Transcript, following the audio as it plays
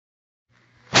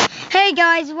Hey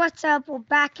guys, what's up? We're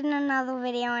back in another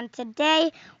video, and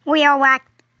today we are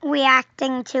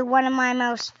reacting to one of my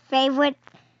most favorite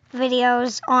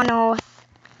videos on Earth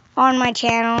on my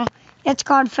channel. It's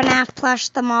called FNAF Plush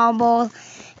the Marble,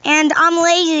 and I'm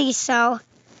lazy, so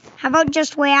how about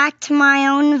just react to my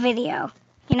own video,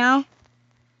 you know?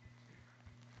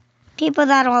 People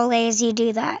that are lazy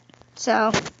do that,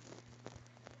 so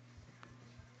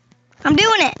I'm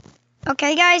doing it.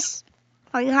 Okay, guys?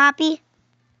 Are you happy?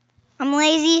 I'm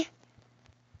lazy.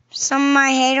 Some of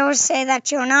my haters say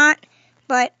that you're not,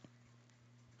 but,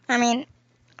 I mean,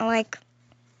 like,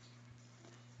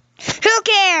 who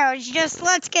cares? Just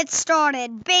let's get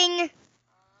started. Bing! Guys,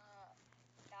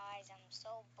 I'm so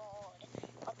bored.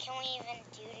 What can we even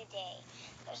do today?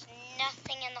 There's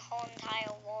nothing in the whole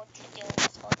entire world to do in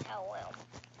this hotel room.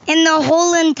 In the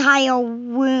whole entire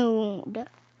world.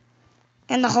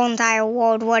 In the whole entire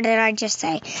world, what did I just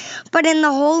say? But in the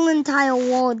whole entire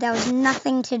world, there was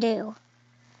nothing to do.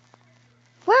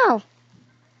 Wow.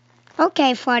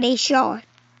 Okay, Freddy, sure.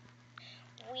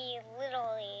 We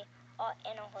literally are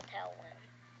in a hotel room.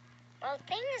 Well,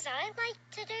 things I like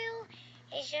to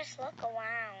do is just look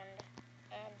around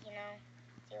and,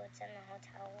 see what's in the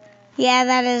hotel room. Yeah,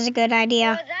 that is a good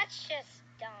idea. Oh, that's just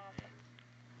dumb.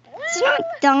 Well, It's not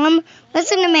dumb.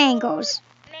 Listen to Mangoes.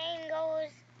 Mangoes.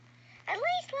 At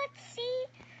least let's see.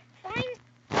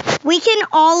 We can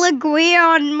all agree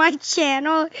on my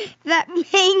channel that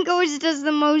Mangoes does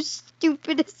the most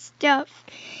stupidest stuff.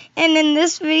 And in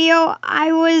this video,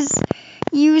 I was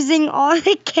using all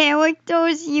the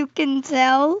characters you can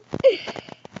tell.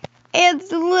 And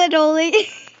literally,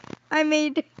 I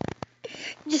made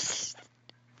just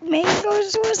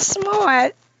Mangoes was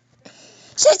smart.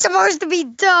 She's supposed to be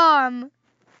dumb.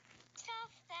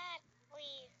 Stuff that we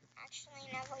actually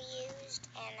never used,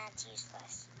 and that's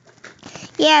useless.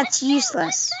 Yeah, it's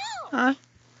useless. Huh?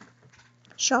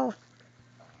 Sure.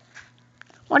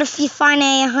 What if you find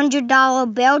a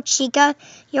 $100 bill, Chica?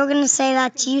 You're gonna say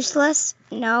that's useless?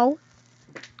 No.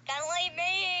 Gotta leave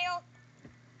me.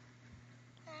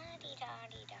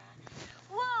 Da-dee-da-dee-da.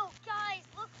 Whoa, guys,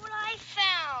 look what I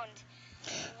found.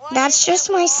 What That's is just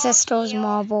it my all sister's here?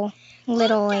 marble,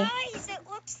 literally. Look, guys, it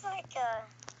looks like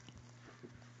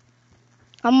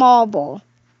A marble.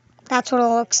 That's what it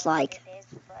looks like. It is,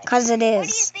 but 'Cause it what do you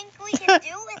is. think we can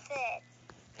do with it?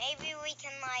 Maybe we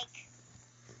can,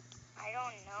 I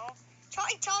don't know.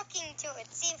 Try talking to it,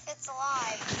 see if it's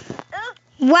alive.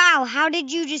 Wow, how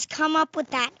did you just come up with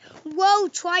that? Whoa,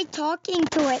 try talking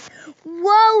to it.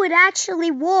 Whoa, it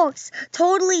actually works.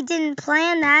 Totally didn't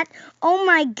plan that. Oh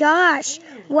my gosh.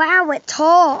 Wow, it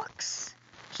talks.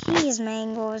 Jeez,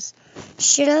 Mangoes.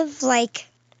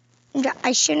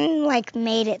 I shouldn't,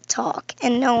 made it talk,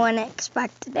 and no one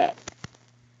expected it.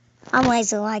 I'm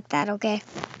lazy like that, okay?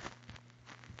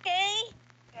 Okay.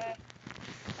 Are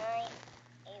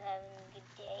you having a good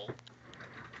day?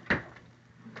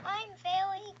 I'm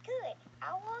very good.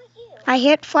 How are you? I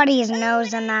hit Freddy's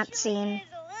nose in that scene. It is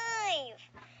alive.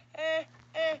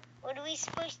 What are we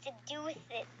supposed to do with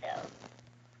it,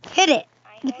 though? Hit it.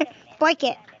 I heard a myth Break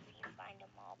it. that if you find a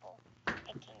marble, it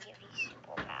can give you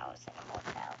superpowers in a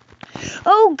hotel.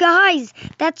 Oh, guys,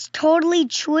 that's totally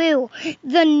true.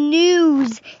 The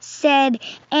news said,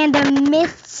 and a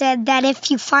myth said that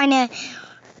if you find a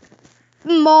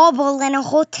marble in a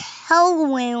hotel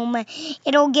room,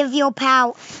 it'll give you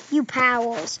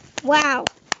powers. Wow.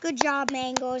 Good job,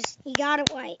 Mangoes. You got it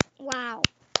right. Wow.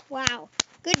 Wow.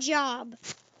 Good job.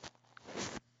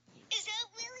 Is that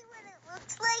really what it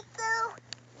looks like, though?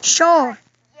 Sure.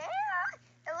 Yeah,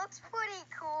 it looks pretty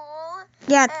cool.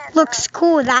 Yeah, it looks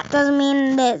cool. That doesn't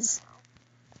mean it is.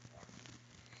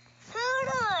 Hold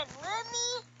on, let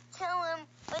me tell him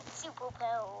what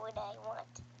superpower would I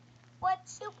want. What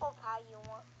superpower you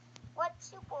want? What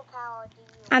superpower do you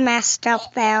want? I messed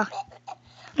up there.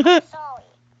 I'm sorry.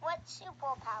 What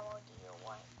superpower do you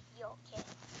want? You're king.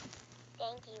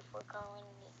 Thank you for calling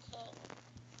me king.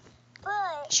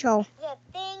 But Sure. the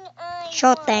thing I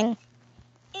Sure want thing.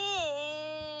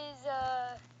 is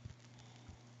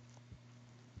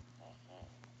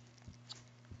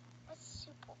what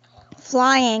superpower?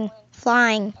 Flying.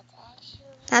 Flying.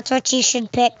 That's what you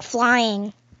should pick.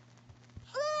 Flying.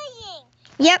 Flying.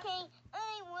 Yep. Okay,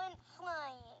 I want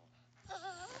flying.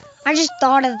 I just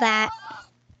thought of that.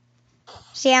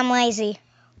 See, I'm lazy.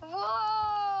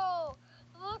 Whoa!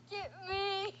 Look at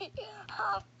me!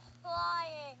 I'm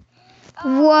flying.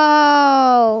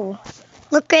 Whoa.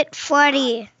 Look at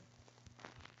Freddy.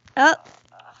 Oh,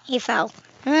 he fell.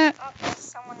 Okay,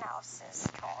 someone else's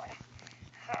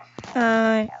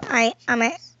turn.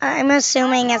 I'm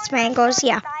assuming it's Mangoes.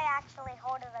 Yeah. I actually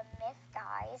heard of a myth,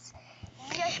 guys.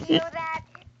 You know that?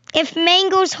 If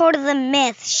Mango's heard of the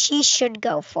myth, she should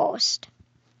go first.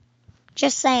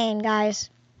 Just saying, guys.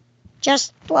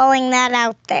 Just throwing that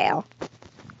out there.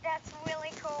 That's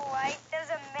really cool, right? There's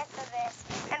a myth of this,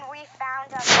 and we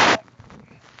found a myth.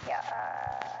 Yeah.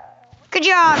 Good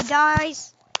job,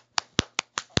 guys.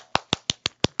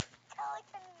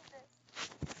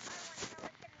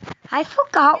 I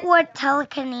forgot what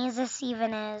telekinesis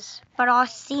even is, but I'll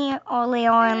see it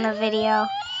earlier in the video.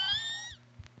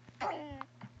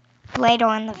 Later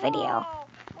in the video. Whoa,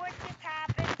 what just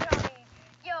happened to me?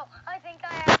 Yo, I think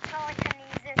I have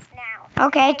telekinesis now.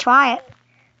 Okay, try it.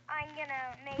 I'm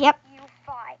gonna make Yep. you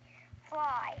fly.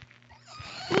 Fly.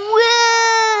 Whoa!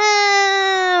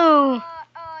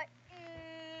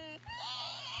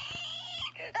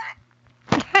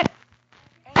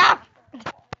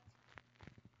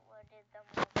 Where did the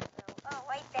moon go? Oh,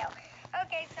 right there.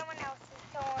 Okay, someone else is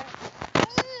doing.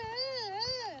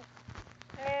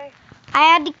 I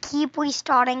had to keep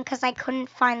restarting because I couldn't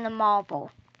find the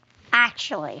marble.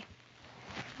 Actually.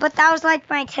 But that was like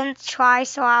my 10th try,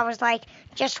 so I was like,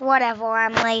 just whatever,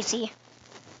 I'm lazy.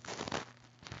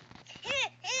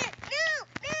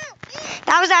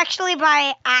 That was actually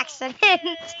by accident.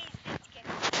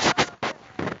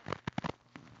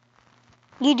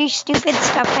 You do stupid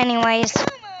stuff anyways. Come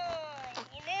on,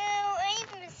 I'm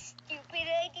stupid.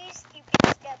 I do stupid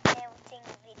stuff in every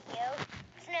single video.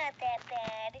 It's not that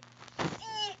bad.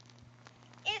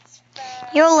 It's fun.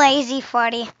 You're lazy,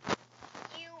 Freddy.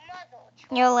 You mother.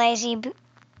 You're lazy.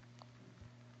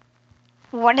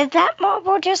 What did that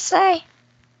marble just say?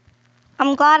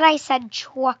 I'm glad I said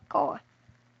trucker.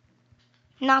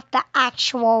 Not the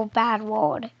actual bad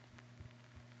word.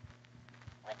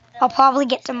 I'll probably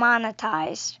get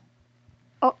demonetized.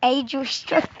 Or age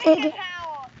restricted. Okay.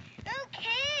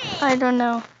 I don't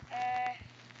know.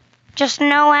 Just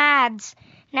no ads.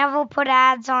 Never put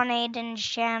ads on Aiden's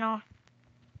channel.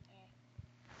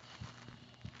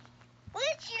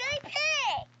 What should I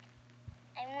pick?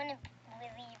 I want to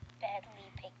really badly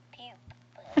pick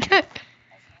poop.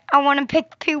 I want to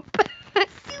pick poop.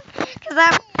 Because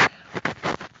I'm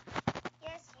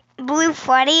Blue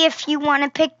Freddy, if you want to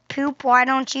pick poop, why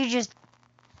don't you just...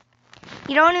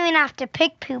 You don't even have to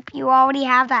pick poop. You already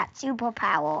have that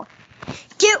superpower.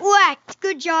 Get wrecked.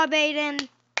 Good job, Aiden.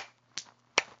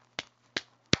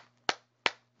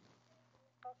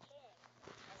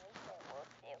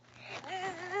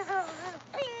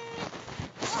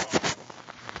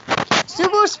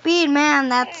 Super speed, man.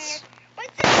 That's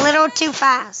a little too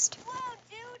fast. Whoa,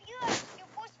 dude, you have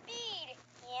super speed.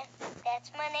 Yeah,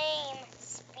 that's my name.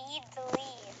 Speed the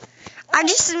lead. I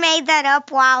just made that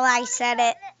up while I said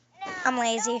it. I'm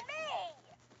lazy.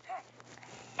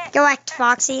 Go back to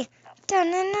Foxy.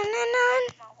 Dun, dun, dun, dun, dun,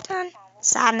 dun.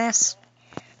 Sadness.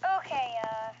 Okay,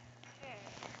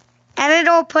 Edit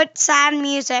or put sad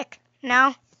music.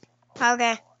 No?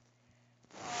 Okay.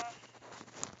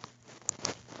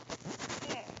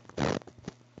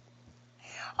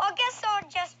 I guess I'll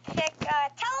just pick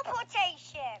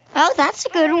teleportation. Oh, that's a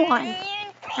good one.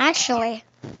 Actually.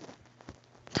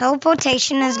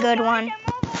 Teleportation is a good one.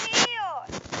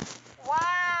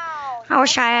 Wow. I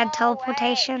wish I had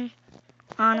teleportation.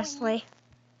 Honestly.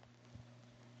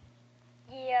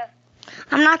 Yeah.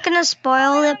 I'm not going to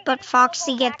spoil it, but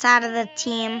Foxy gets out of the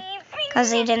team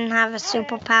because he didn't have a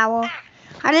superpower.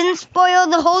 I didn't spoil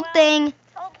the whole thing.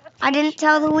 I didn't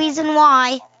tell the reason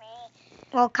why.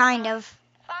 Well, kind of.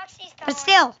 But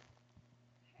still.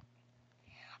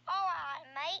 Alright,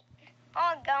 mate.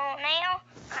 I'll go now.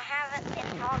 I haven't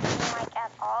been talking like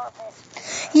at all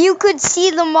this. You could see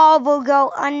the marble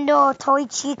go under Toy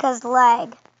Chica's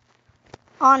leg.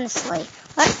 Honestly.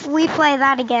 Let's replay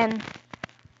that again.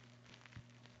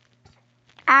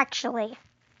 Actually.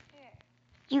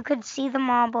 You could see the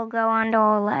marble go under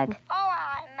her leg.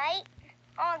 Alright, mate.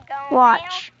 I'll go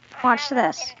Watch. now. Watch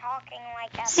this. Been talking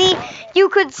like at See, all this. you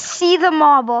could see the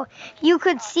marble. You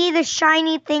could see the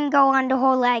shiny thing go under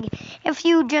her leg. If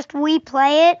you just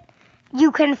replay it,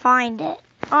 you can find it.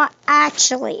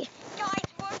 Actually,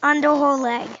 Guys, under her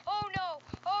leg. oh no!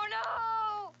 Oh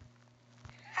no!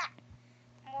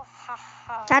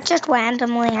 That just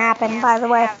randomly happened, by the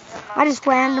way. I just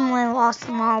randomly lost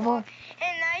the marble. In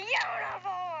the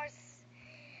universe!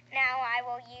 Now I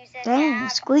will use it. Dang,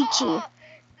 as Squeechy. all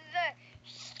the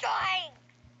strength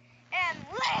and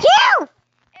lift You! and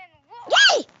whoa.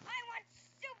 Yay! I want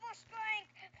super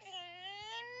strength.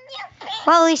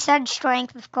 Well, he said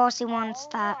strength. Of course he wants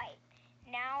that. Alright.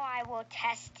 Now I will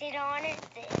test it on this.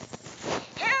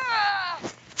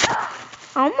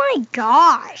 Oh my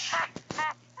gosh.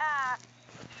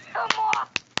 Come on.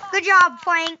 Good job,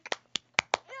 Frank.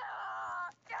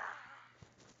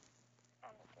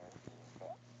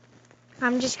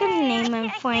 I'm just gonna name him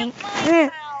Frank.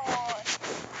 My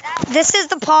This is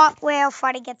the part where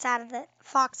Foxy gets out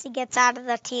of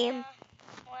the team.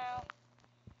 well,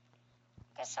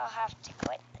 guess I'll have to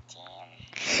quit the team.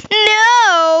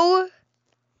 No!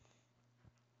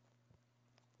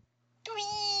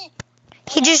 Three.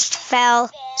 He just fell,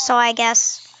 so I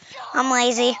guess I'm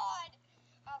lazy. Okay,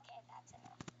 that's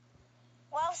enough.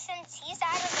 Well, since he's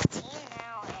out of the team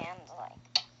now, and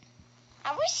like,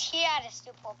 I wish he had a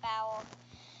superpower,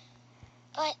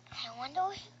 but I wonder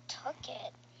who took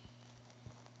it.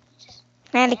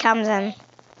 And he comes in.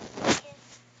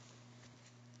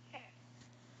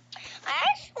 I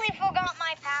actually forgot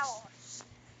my power.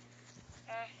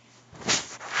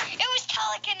 It was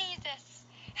telekinesis.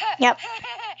 Yep.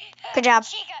 Good job.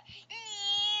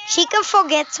 Chica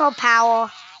forgets her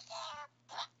power.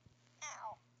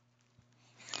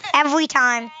 Every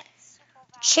time.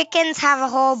 Chickens have a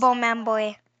horrible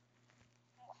memory.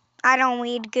 I don't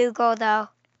read Google though,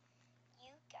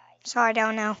 so I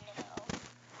don't know.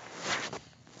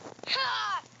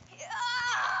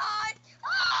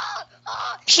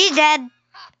 She's dead.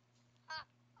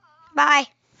 Bye.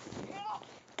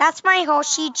 That's my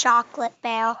Hershey chocolate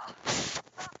bear.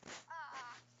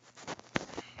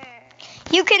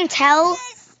 You can tell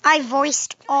I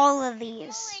voiced all of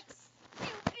these.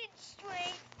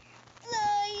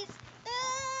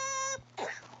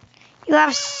 You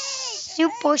have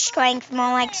super strength,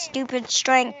 more like stupid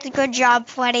strength. Good job,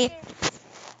 Freddy.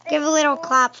 Give a little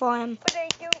clap for him. But I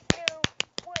don't know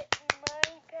what my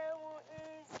power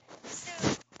is. So,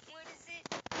 what is it?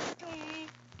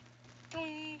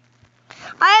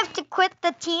 I have to quit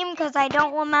the team because I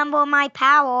don't remember my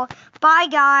power. Bye,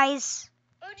 guys.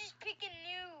 I'll just pick a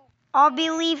new. I'll be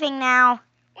leaving now.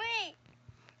 Wait,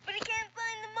 but I can't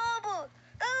find the marble.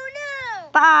 Oh no!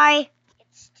 Bye.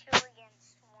 It's 2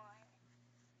 against 1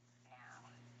 now.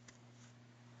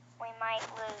 We might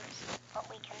lose, but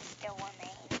we can still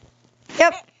remain.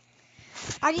 Yep.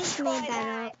 I just made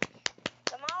that up.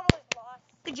 The marble is lost.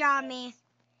 Good job, me.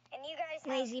 And you guys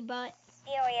Lazy butt.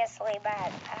 seriously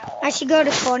bad power. I should go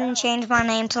to court and change my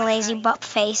name to Lazy Butt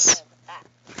Face.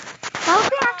 That would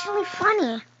be actually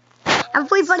funny.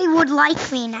 Everybody would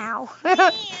like me now.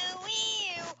 Oh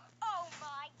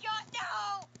my god,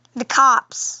 no! The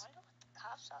cops. I wonder what the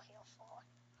cops are here for.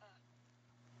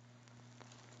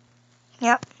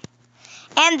 Yep.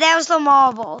 And there's the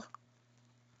marble.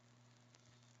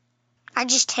 I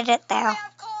just hit it there. We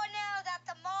have called now that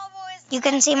the marble is You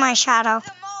can see my shadow.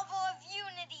 the marble of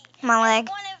unity. My leg.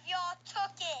 One of y'all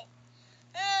took it.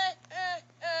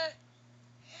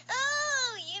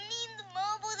 Oh, you mean the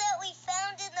marble that we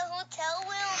found in the hotel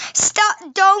room?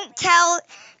 Stop! Don't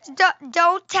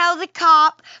tell the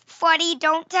cop, Freddy.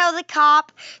 Don't tell the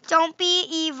cop. Don't be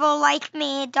evil like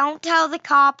me. Don't tell the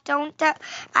cop.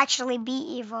 Actually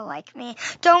be evil like me.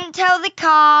 Don't tell the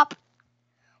cop.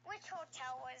 Which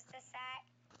hotel was this at?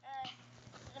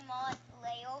 The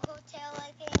Montleo Hotel,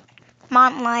 I think.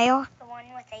 Montleo. The one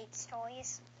with 8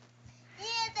 stories. Yeah,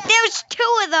 There's 2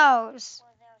 of those.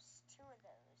 Well, there's 2 of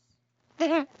those.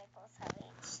 And they both have 8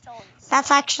 stories.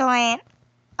 That's actually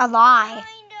a lie.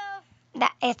 Kind of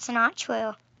It's not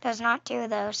true. There's not 2 of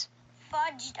those.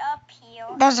 fudged up here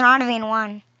There's not even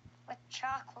 1. with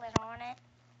chocolate on it.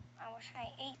 I wish I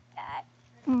ate that.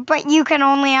 But you can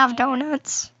only have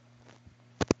donuts.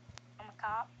 I'm a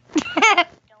cop.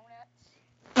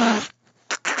 Donuts. So,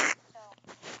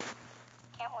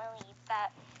 can't really eat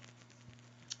that.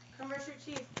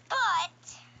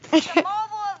 But the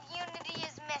marble of unity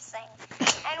is missing.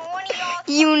 And one of y'all took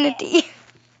Unity. it.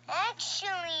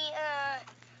 Actually,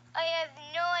 I have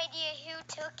no idea who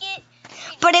took it.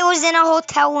 But it was in a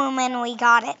hotel room and we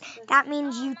got it. That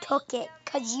means you took it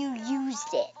because you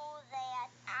used it. That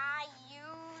I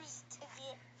used to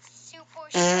get super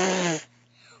strength.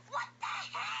 What the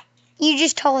heck? You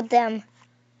just told them.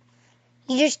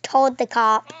 You just told the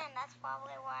cop. Man, that's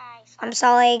probably why I saw I'm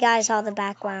sorry, you guys saw the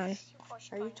background. super Are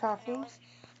strength. you talking? And it was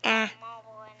Eh.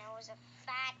 marble, and it was a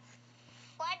fat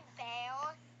flood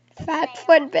bear. Fat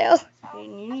Foot Bill.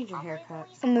 Aiden, you need your haircut.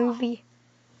 A movie.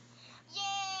 Yeah.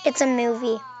 It's a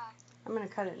movie. I'm gonna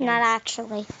cut it Not now.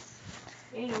 actually.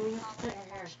 Aiden, you need to cut your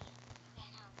hair.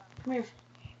 Come here.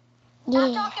 I'm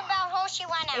Yeah. talking about Hoshi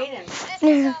right now. Aiden. This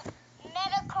is a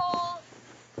medical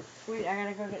Wait, I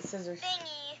gotta go get scissors.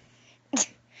 thingy.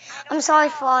 I'm sorry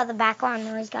for all the background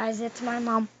noise, guys. It's my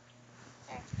mom.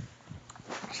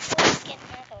 Let's get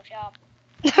another job.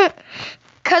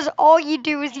 Because all you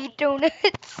do is eat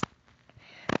donuts.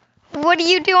 What do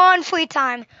you do on free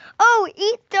time? Oh,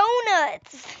 eat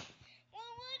donuts. Well,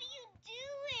 what are you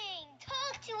doing?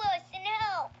 Talk to us and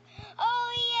help.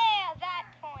 Oh, yeah, that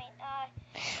point.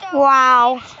 So,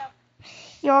 Wow. It's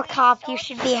a, You're a we cop. You searched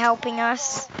should be the helping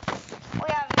us. marble.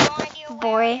 We have no idea where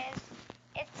Boy. it is.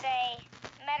 It's a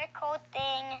medical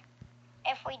thing.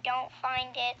 If we don't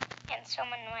find it, and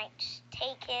someone might just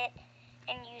take it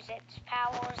and use its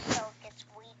powers so it gets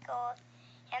weaker.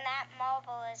 And that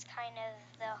marble is kind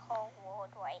of the whole world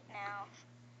right now.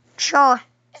 Sure.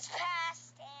 It's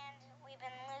past, and we've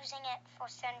been losing it for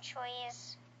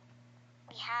centuries.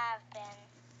 We have been,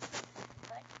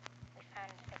 but we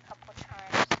found it a couple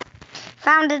times.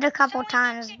 Found it a couple So we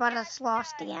times, need to but just, it's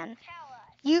lost again. tell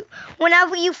us.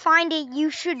 Whenever you find it,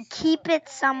 you should keep it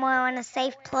somewhere in a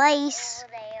safe place.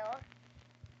 Over there.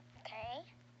 Okay.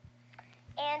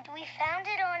 And we found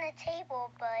it on a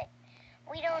table, but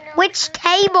we don't know. Which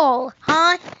table,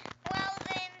 huh? Well,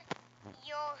 then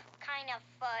you're kind of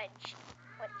fudge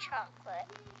with chocolate.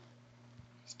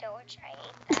 Still, which I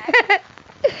hate that.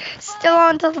 Still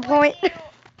on to the point.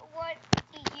 What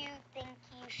do you think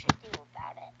you should do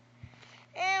about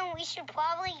it? And we should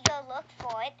probably go look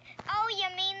for it. Oh,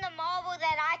 you mean the marble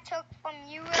that I took from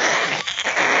you?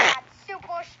 Got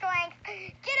super strength.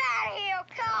 Get out of here,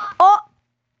 cop! Oh!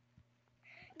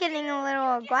 Getting a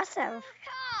little aggressive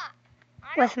Cop!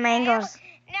 I with don't mangoes.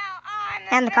 care. Now I'm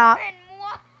And the cop. villain.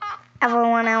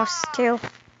 Everyone else, too.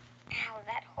 Ow,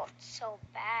 that hurts so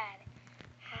bad.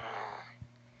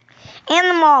 And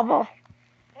the marble.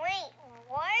 Wait,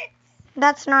 what?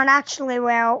 That's not actually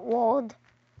where it rolled.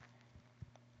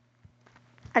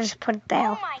 I just put it there.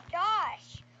 Oh my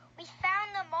gosh. We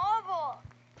found the marble.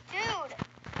 Dude,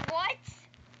 what?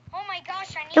 Oh my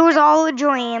gosh, I need It was to all a call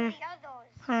dream. the others.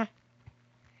 Huh.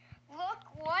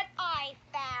 Look what I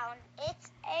found.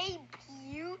 It's a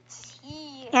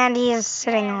beauty. And he is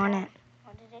sitting on it.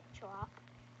 Or did it drop?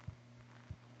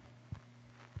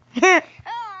 Just Oh,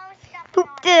 I was stepping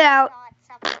Pooped on it out. Thought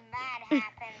something bad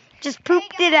happened.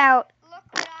 pooped it out. Look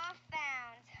what I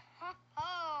found.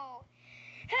 Oh,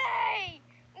 hey,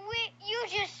 you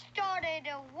just started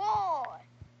a war.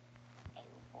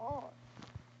 A war?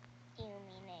 You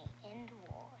mean a end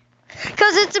war?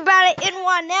 Because it's about to end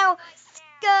one now.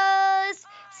 Suckers.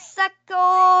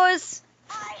 Suckers.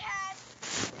 I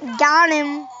had Got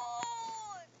him.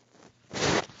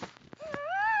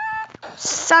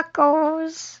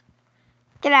 Suckers.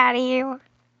 Get out of here.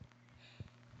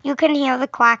 You can hear the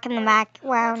quack in the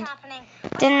background. What's happening?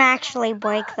 Didn't actually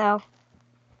break, though.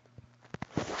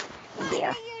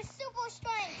 Yeah. Super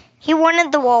strength. He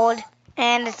wanted the world,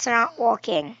 and it's not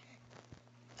working.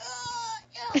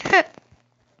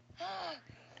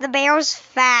 The bear's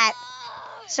fat,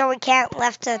 so we can't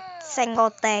lift a single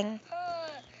thing.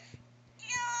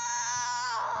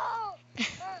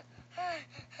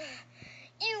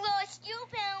 You lost your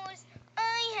powers.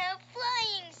 I have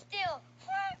flying still.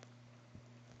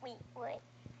 Wait, what?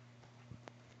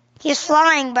 He's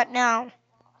flying, but no.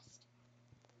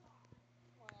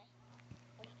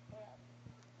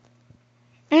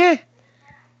 Mm.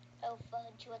 Oh,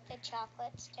 fudge with the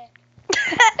chocolate stick.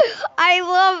 I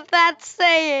love that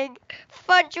saying.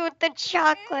 Fudge with the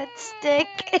chocolate stick.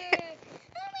 Oh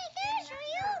my gosh, are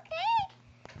you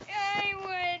okay? I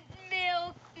want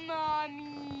milk,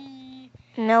 Mommy.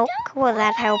 Milk, will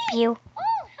that help you? Oh,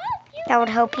 help you. That would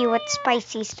help you with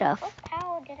spicy stuff. What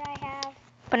power did I have?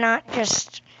 But not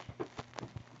just,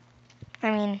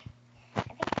 I mean, I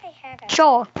think I had a...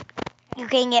 sure, you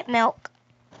can get milk.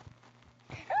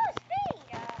 Oh,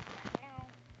 speed.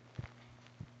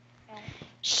 No.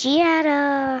 She had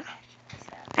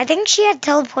I think she had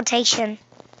teleportation.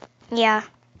 Yeah.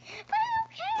 But who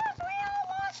cares? We all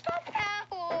lost our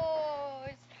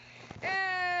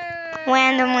powers.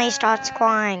 Randomly starts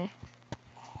crying.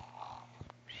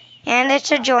 And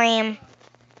it's a dream, It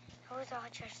was all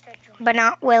just a dream. but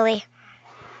not Willie.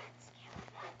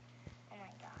 Oh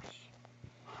my gosh.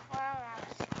 Well, that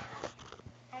was scary.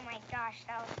 Oh my gosh,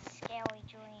 that was a scary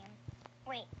dream.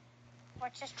 Wait,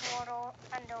 what just rolled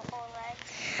under her legs?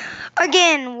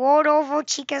 Again, rolled over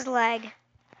Chica's leg.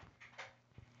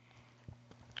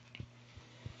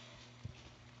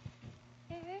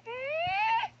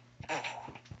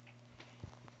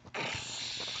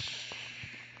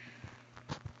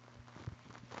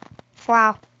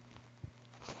 Wow.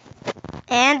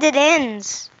 And it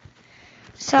ends.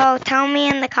 So tell me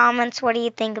in the comments, what do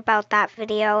you think about that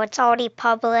video? It's already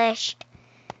published.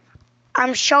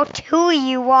 I'm sure 2 of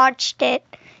you watched it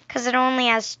because it only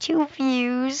has 2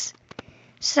 views.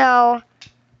 So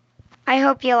I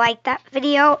hope you liked that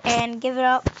video and give it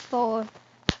up for...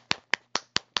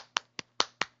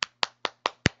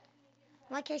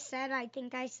 Like I said, I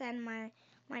think I said my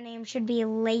name should be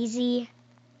Lazy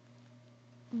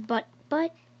But.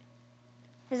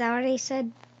 Is that what I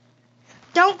said?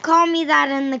 Don't call me that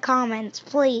in the comments,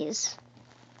 please.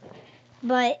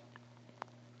 But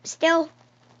still,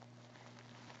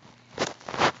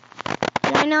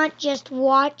 why not just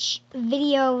watch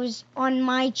videos on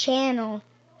my channel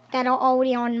that are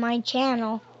already on my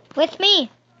channel with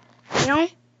me? You know?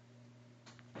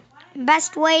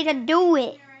 Best way to do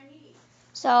it.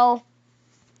 So,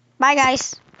 bye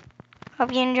guys.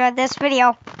 Hope you enjoyed this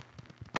video.